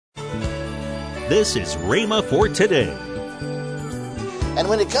This is Rhema for today. And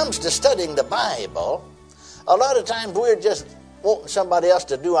when it comes to studying the Bible, a lot of times we're just wanting somebody else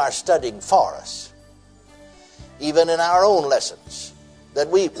to do our studying for us. Even in our own lessons that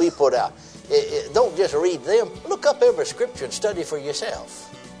we put out. Don't just read them. Look up every scripture and study for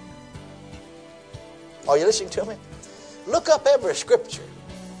yourself. Are you listening to me? Look up every scripture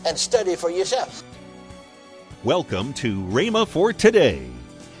and study for yourself. Welcome to Rhema for today.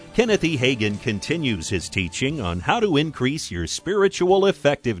 Kenneth E. Hagin continues his teaching on how to increase your spiritual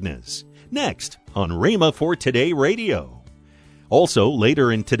effectiveness. Next on Rhema for Today Radio. Also,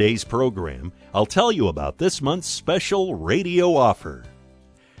 later in today's program, I'll tell you about this month's special radio offer.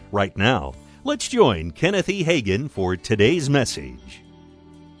 Right now, let's join Kenneth E. Hagin for today's message.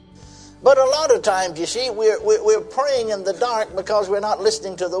 But a lot of times, you see, we're praying in the dark because we're not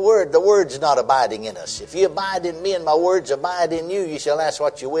listening to the Word. The Word's not abiding in us. If you abide in me and my words abide in you, you shall ask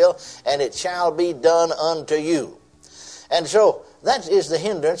what you will, and it shall be done unto you. And so that is the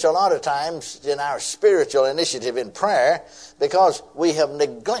hindrance a lot of times in our spiritual initiative in prayer, because we have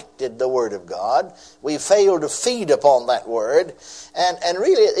neglected the Word of God. We fail to feed upon that Word, and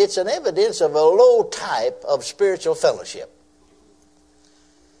really it's an evidence of a low type of spiritual fellowship.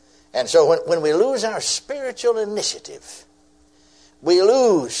 And so when we lose our spiritual initiative, we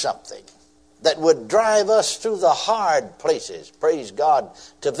lose something that would drive us through the hard places, praise God,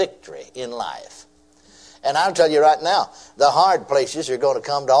 to victory in life. And I'll tell you right now, the hard places are going to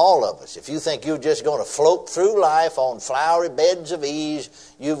come to all of us. If you think you're just going to float through life on flowery beds of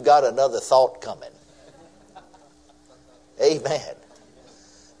ease, you've got another thought coming. Amen.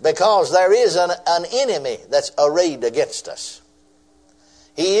 Because there is an enemy that's arrayed against us.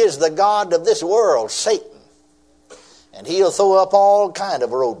 He is the god of this world, Satan. And he'll throw up all kind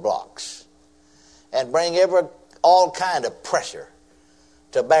of roadblocks and bring all kind of pressure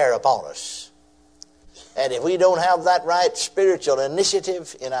to bear upon us. And if we don't have that right spiritual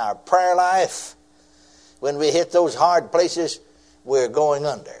initiative in our prayer life, when we hit those hard places, we're going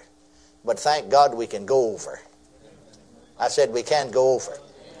under. But thank God we can go over. I said we can go over.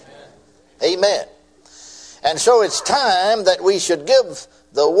 Amen. And so it's time that we should give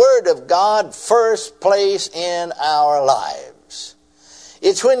the Word of God first place in our lives.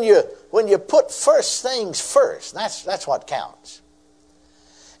 It's when you put first things first. That's what counts.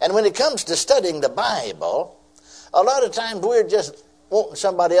 And when it comes to studying the Bible, a lot of times we're just wanting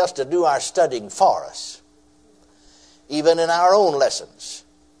somebody else to do our studying for us. Even in our own lessons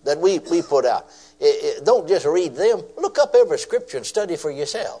that we put out. Don't just read them. Look up every scripture and study for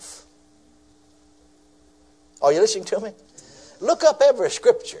yourself. Are you listening to me? Look up every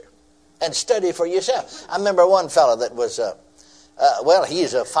scripture and study for yourself. I remember one fellow that was,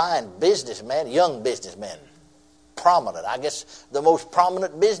 he's a fine businessman, young businessman, prominent. I guess the most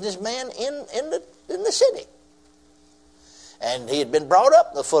prominent businessman in the city. And he had been brought up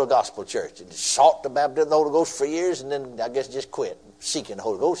in the Full Gospel Church and sought the baptism of the Holy Ghost for years, and then I guess just quit seeking the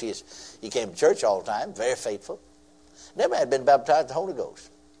Holy Ghost. He came to church all the time, very faithful. Never had been baptized in the Holy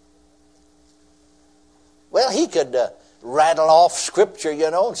Ghost. Well, he could rattle off scripture,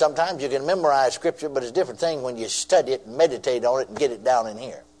 and sometimes you can memorize scripture, but it's a different thing when you study it and meditate on it and get it down in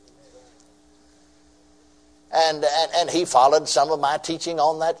here. And he followed some of my teaching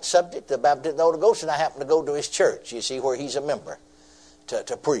on that subject, the baptism of the Holy Ghost, and I happened to go to his church, you see, where he's a member,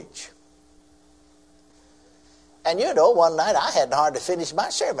 to preach. And one night I hadn't hardly finished my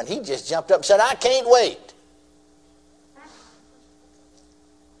sermon. He just jumped up and said, "I can't wait."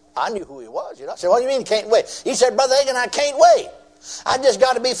 I knew who he was, I said, "What do you mean you can't wait?" He said, "Brother Hagin, I can't wait. I just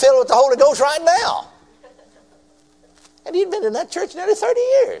got to be filled with the Holy Ghost right now." And he'd been in that church nearly 30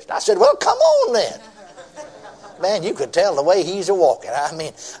 years. I said, "Well, come on then." Man, you could tell the way he's a-walking. I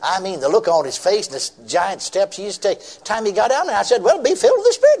mean, the look on his face and the giant steps he used to take. Time he got down there, I said, "Well, be filled with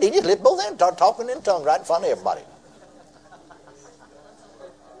the Spirit." He just lift both hands and start talking in tongues right in front of everybody.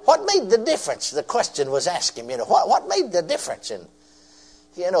 What made the difference? The question was asking, what made the difference in...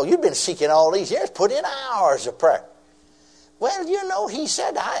 you've been seeking all these years. Put in hours of prayer. Well, he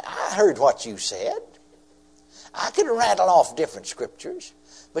said, I heard what you said. I could rattle off different scriptures.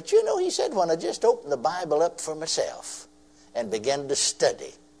 But he said, when I just opened the Bible up for myself and began to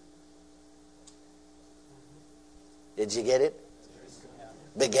study. Did you get it?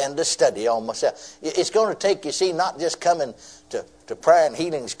 Began to study on myself. It's going to take, you see, not just coming to prayer and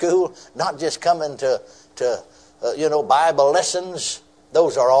healing school, not just coming to Bible lessons.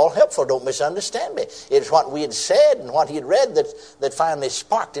 Those are all helpful. Don't misunderstand me. It's what we had said and what he had read that finally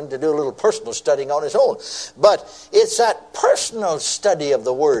sparked him to do a little personal studying on his own. But it's that personal study of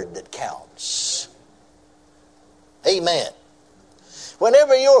the Word that counts. Amen.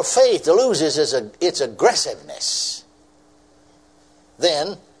 Whenever your faith loses its aggressiveness,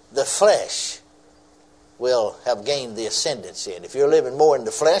 then the flesh will have gained the ascendancy. And if you're living more in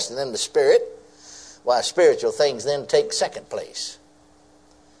the flesh than in the spirit, why, spiritual things then take second place.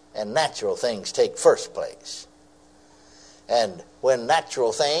 And natural things take first place. And when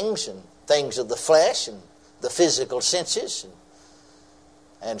natural things and things of the flesh and the physical senses,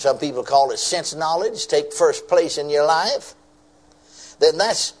 and some people call it sense knowledge, take first place in your life, then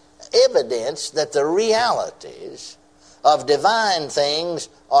that's evidence that the realities of divine things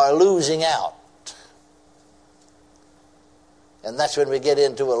are losing out. And that's when we get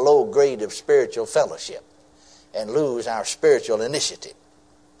into a low grade of spiritual fellowship and lose our spiritual initiative.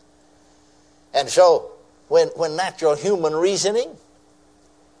 And so, when natural human reasoning,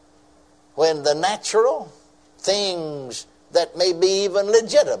 when the natural things that may be even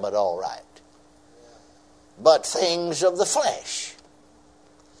legitimate, all right, but things of the flesh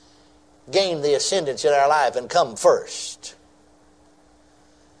gain the ascendance in our life and come first,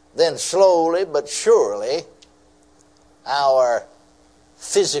 then slowly but surely our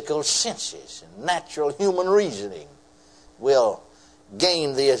physical senses and natural human reasoning will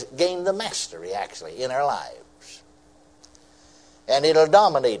gain the mastery, actually, in our lives. And it'll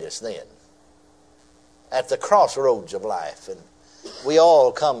dominate us then at the crossroads of life. And we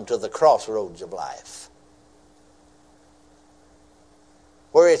all come to the crossroads of life,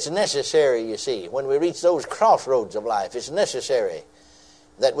 where it's necessary, you see, when we reach those crossroads of life, it's necessary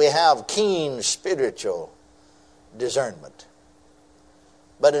that we have keen spiritual discernment.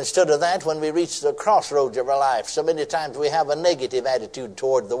 But instead of that, when we reach the crossroads of our life, so many times we have a negative attitude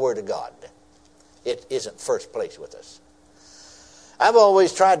toward the Word of God. It isn't first place with us. I've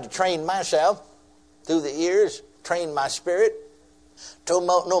always tried to train myself through the years, train my spirit, to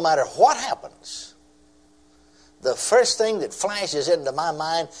no matter what happens, the first thing that flashes into my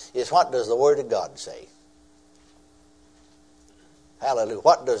mind is, what does the Word of God say? Hallelujah.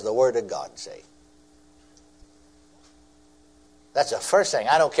 What does the Word of God say? That's the first thing.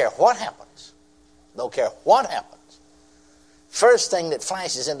 I don't care what happens. Don't care what happens. First thing that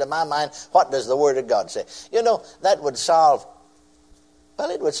flashes into my mind, what does the Word of God say? You know, that would solve, well,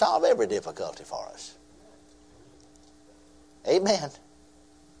 it would solve every difficulty for us. Amen.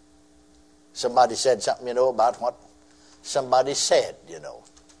 Somebody said something, about what somebody said,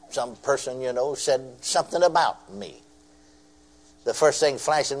 Some person, said something about me. The first thing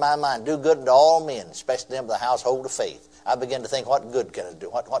flashed in my mind, do good unto all men, especially them of the household of faith. I began to think, what good can I do?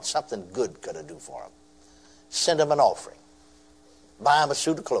 What something good could I do for them? Send them an offering. Buy them a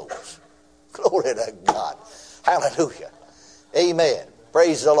suit of clothes. Glory to God. Hallelujah. Amen.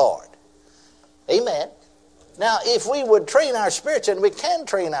 Praise the Lord. Amen. Now, if we would train our spirits, and we can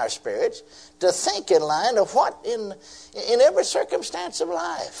train our spirits, to think in line of what in every circumstance of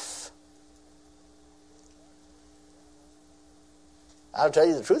life. I'll tell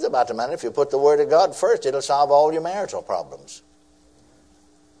you the truth about the matter. If you put the Word of God first, it'll solve all your marital problems.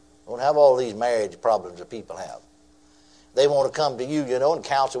 You won't have all these marriage problems that people have. They want to come to you, and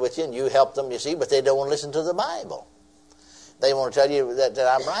counsel with you, and you help them, you see, but they don't want to listen to the Bible. They want to tell you that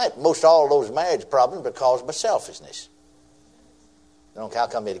I'm right. Most all those marriage problems are caused by selfishness. How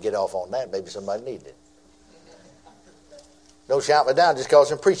come me to get off on that? Maybe somebody needed it. Don't shout me down just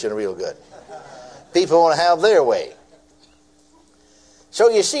because I'm preaching real good. People want to have their way. So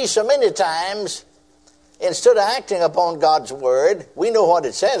you see, so many times, instead of acting upon God's Word, we know what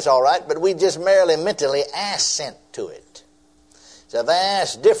it says, all right, but we just merely mentally assent to it. There's a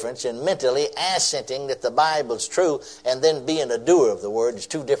vast difference in mentally assenting that the Bible's true and then being a doer of the Word. Is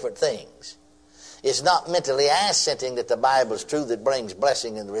two different things. It's not mentally assenting that the Bible's true that brings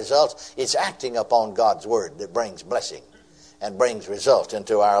blessing and results. It's acting upon God's Word that brings blessing and brings results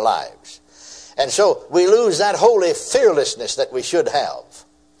into our lives. And so we lose that holy fearlessness that we should have.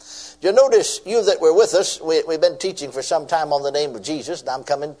 You notice, you that were with us, we've been teaching for some time on the name of Jesus, and I'm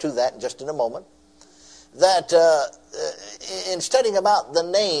coming to that just in a moment, that in studying about the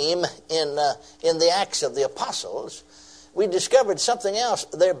name in the Acts of the Apostles, we discovered something else,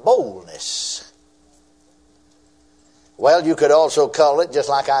 their boldness. Well, you could also call it, just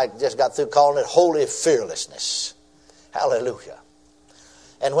like I just got through calling it, holy fearlessness. Hallelujah.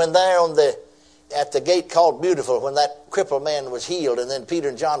 And when they're at the gate called Beautiful, when that crippled man was healed, and then Peter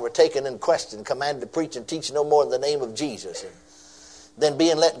and John were taken in question, commanded to preach and teach no more in the name of Jesus. And then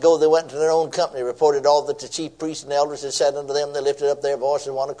being let go, they went into their own company, reported all that the chief priests and elders had said unto them. They lifted up their voice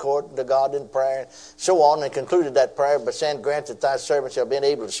in one accord to God in prayer, and so on, and concluded that prayer, but saying, grant that thy servant shall be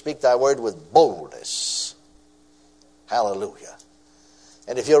able to speak thy word with boldness. Hallelujah.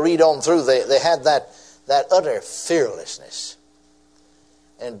 And if you'll read on through, they had that utter fearlessness.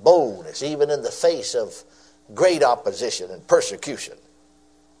 and boldness, even in the face of great opposition and persecution.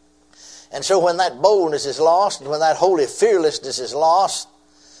 And so when that boldness is lost, and when that holy fearlessness is lost,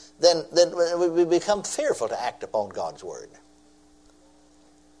 then we become fearful to act upon God's word.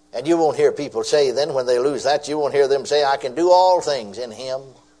 And you won't hear people say then, when they lose that, you won't hear them say, I can do all things in him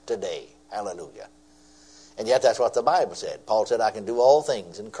today. Hallelujah. And yet that's what the Bible said. Paul said, I can do all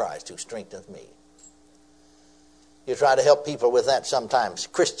things in Christ who strengtheneth me. You try to help people with that sometimes,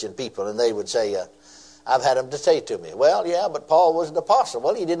 Christian people, and they would say, I've had them to say to me, well, yeah, but Paul was an apostle.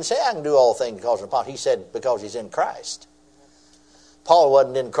 Well, he didn't say I can do all things because of an apostle. He said because he's in Christ. Paul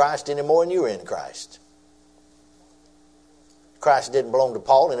wasn't in Christ any more than you were in Christ. Christ didn't belong to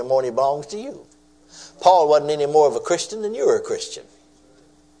Paul any more than he belongs to you. Paul wasn't any more of a Christian than you are a Christian.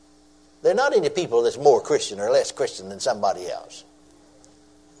 There are not any people that's more Christian or less Christian than somebody else.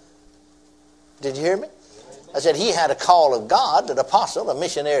 Did you hear me? I said he had a call of God, an apostle, a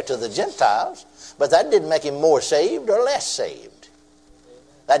missionary to the Gentiles, but that didn't make him more saved or less saved.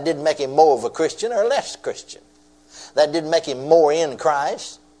 That didn't make him more of a Christian or less Christian. That didn't make him more in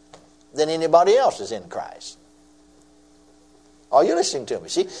Christ than anybody else is in Christ. Are you listening to me?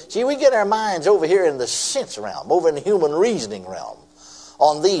 See, we get our minds over here in the sense realm, over in the human reasoning realm,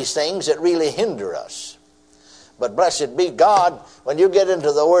 on these things that really hinder us. But blessed be God, when you get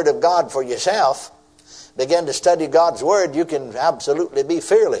into the Word of God for yourself, begin to study God's Word, you can absolutely be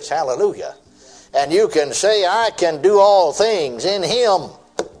fearless. Hallelujah. And you can say, I can do all things in him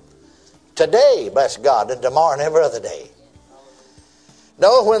today, bless God, and tomorrow and every other day.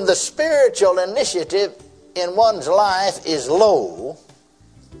 No, when the spiritual initiative in one's life is low,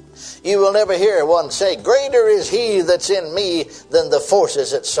 you will never hear one say, greater is he that's in me than the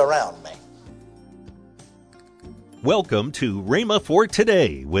forces that surround me. Welcome to Rhema for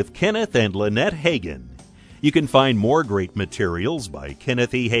Today with Kenneth and Lynette Hagin. You can find more great materials by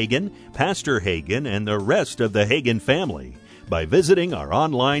Kenneth E. Hagin, Pastor Hagin, and the rest of the Hagin family by visiting our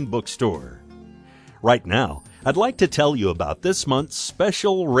online bookstore. Right now, I'd like to tell you about this month's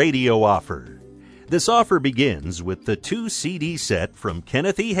special radio offer. This offer begins with the 2 CD set from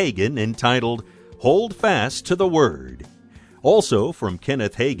Kenneth E. Hagin entitled Hold Fast to the Word. Also from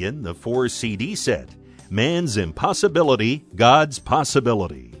Kenneth Hagin, the 4 CD set, Man's Impossibility, God's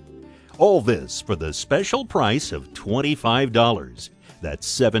Possibility. All this for the special price of $25.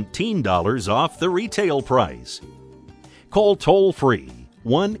 That's $17 off the retail price. Call toll-free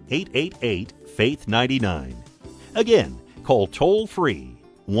 1-888-FAITH-99. Again, call toll-free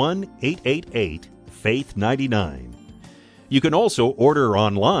 1-888-FAITH-99. You can also order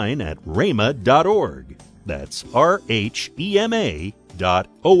online at rhema.org. That's RHEMA.org.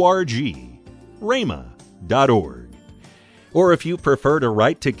 rhema.org. Or if you prefer to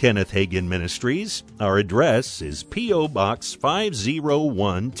write to Kenneth Hagin Ministries, our address is P.O. Box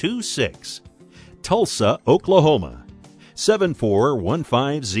 50126, Tulsa, Oklahoma,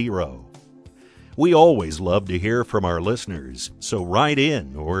 74150. We always love to hear from our listeners, so write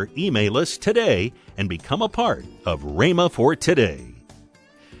in or email us today and become a part of Rhema for Today.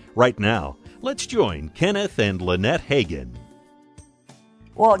 Right now, let's join Kenneth and Lynette Hagin.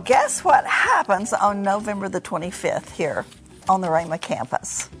 Well, guess what happens on November the 25th here on the Rhema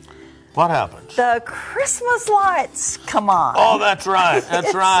campus? What happens? The Christmas lights come on. Oh, that's right.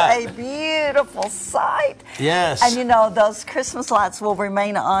 That's right. It's a beautiful sight. Yes. And you know, those Christmas lights will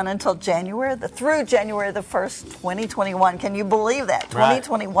remain on until through January the 1st, 2021. Can you believe that?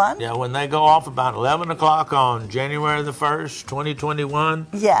 2021? Right. Yeah, when they go off about 11 o'clock on January the 1st, 2021.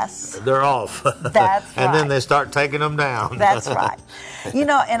 Yes. They're off. That's right. And then they start taking them down. That's right. You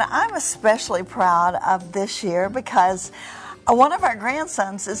know, and I'm especially proud of this year because one of our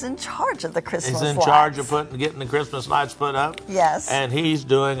grandsons is in charge of the Christmas lights. He's in charge of getting the Christmas lights put up? Yes. And he's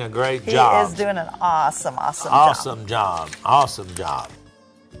doing a great job. He is doing an awesome job. Awesome job.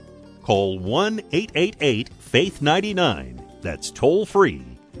 Call 1-888-FAITH-99. That's toll-free,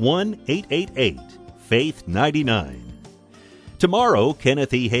 1-888-FAITH-99. Tomorrow,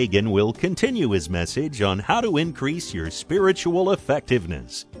 Kenneth E. Hagin will continue his message on how to increase your spiritual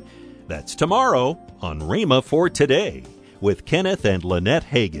effectiveness. That's tomorrow on Rhema for Today with Kenneth and Lynette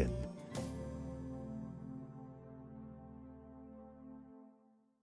Hagin.